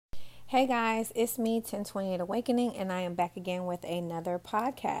Hey guys, it's me, 1028 Awakening, and I am back again with another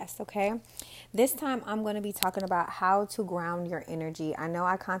podcast, okay? This time I'm going to be talking about how to ground your energy. I know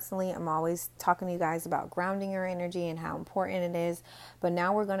I constantly am always talking to you guys about grounding your energy and how important it is, but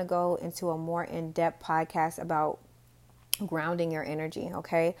now we're going to go into a more in-depth podcast about grounding your energy,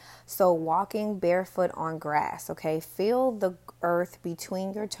 okay? So walking barefoot on grass, okay? Feel the earth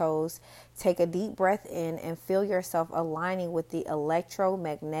between your toes. Take a deep breath in and feel yourself aligning with the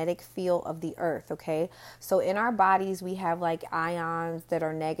electromagnetic field of the earth, okay? So in our bodies, we have like ions that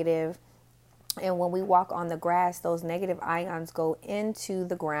are negative. And when we walk on the grass, those negative ions go into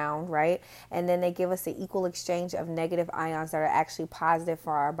the ground, right? And then they give us an equal exchange of negative ions that are actually positive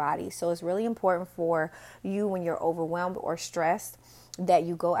for our body. So it's really important for you when you're overwhelmed or stressed that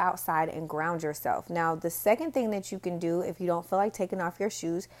you go outside and ground yourself. Now, the second thing that you can do if you don't feel like taking off your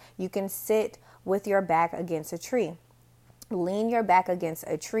shoes, you can sit with your back against a tree. Lean your back against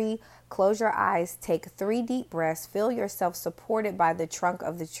a tree, close your eyes, take 3 deep breaths, feel yourself supported by the trunk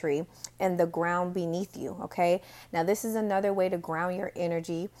of the tree and the ground beneath you, okay? Now, this is another way to ground your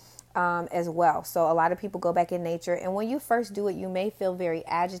energy as well. So a lot of people go back in nature, and when you first do it, you may feel very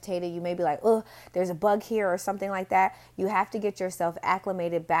agitated. You may be like, oh, there's a bug here or something like that. You have to get yourself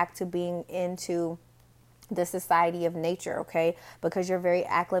acclimated back to being into the society of nature, okay? Because you're very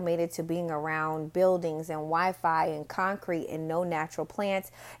acclimated to being around buildings and Wi-Fi and concrete and no natural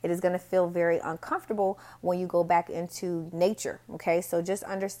plants. It is going to feel very uncomfortable when you go back into nature, okay? So just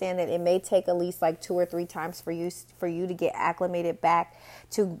understand that it may take at least like 2 or 3 times for you to get acclimated back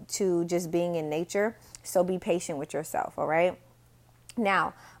to just being in nature. So be patient with yourself, all right?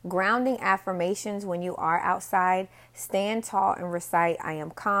 Now, grounding affirmations when you are outside: stand tall and recite, I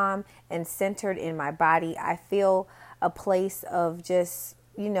am calm and centered in my body. I feel a place of just,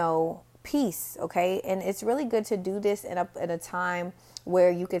 peace, okay? And it's really good to do this in a time where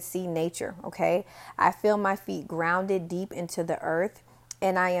you could see nature, okay? I feel my feet grounded deep into the earth,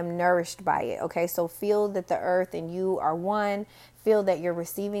 and I am nourished by it, okay? So feel that the earth and you are one. Feel that you're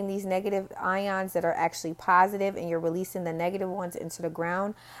receiving these negative ions that are actually positive, and you're releasing the negative ones into the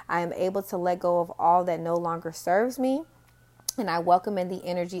ground. I am able to let go of all that no longer serves me. And I welcome in the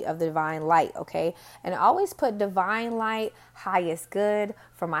energy of the divine light, okay? And always put divine light, highest good,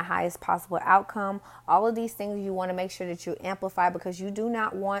 for my highest possible outcome. All of these things you want to make sure that you amplify, because you do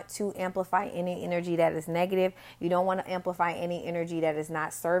not want to amplify any energy that is negative. You don't want to amplify any energy that is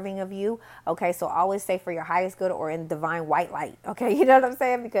not serving of you, okay? So always say for your highest good or in divine white light, okay? You know what I'm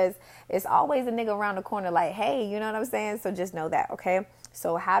saying? Because it's always a nigga around the corner like, hey, you know what I'm saying? So just know that, okay?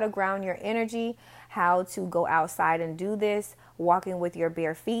 So how to ground your energy, how to go outside and do this, walking with your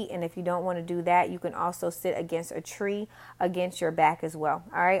bare feet. And if you don't want to do that, you can also sit against a tree against your back as well.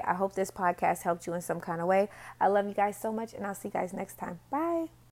 All right. I hope this podcast helped you in some kind of way. I love you guys so much, and I'll see you guys next time. Bye.